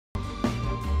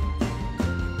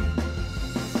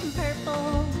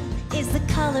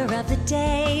color of the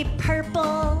day.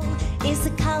 Purple is the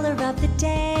color of the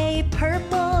day.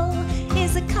 Purple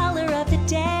is the color of the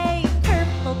day.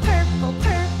 Purple, purple,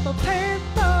 purple,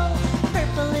 purple.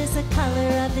 Purple is the color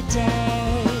of the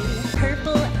day.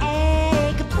 Purple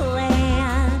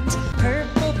eggplant.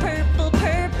 Purple, purple,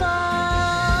 purple.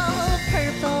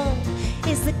 Purple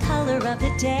is the color of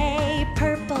the day.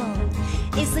 Purple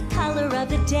is the color of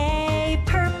the day.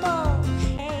 Purple,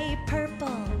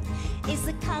 purple is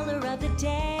the color of the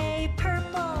day.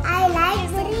 Purple. I like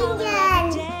green.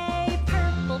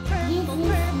 Purple, purple,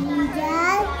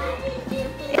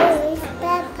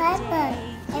 purple.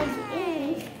 Is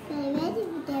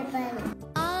the purple.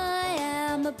 I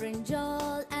am a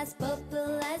brinjal, as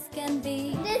purple as can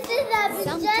be. This is a brinjal.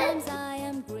 Sometimes I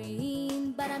am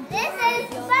green, but I'm This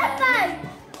is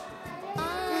purple.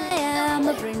 I am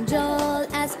a brinjal,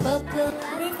 as purple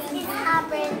as This can is be. a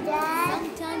brinjal.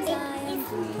 Sometimes I am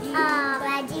green,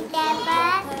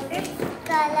 Vegetable.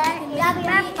 Color is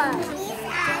purple. This is a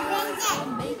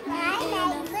brinjal. make me I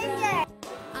like brinjal.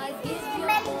 I give you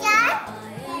Brinjal.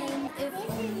 and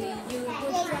if only you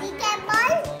would try.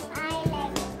 Vegetable. I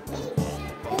like this.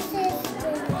 This is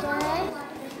brinjal.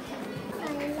 I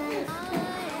like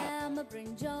I am a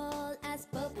brinjal, as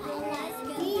purple as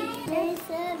can be. this. This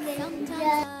is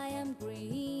Sometimes I am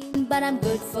green, but I'm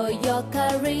good for your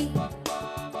curry.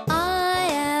 I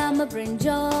am a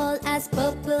brinjal, as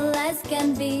purple as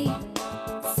can be.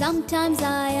 Sometimes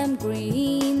I am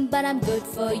green, but I'm good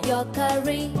for your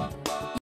curry.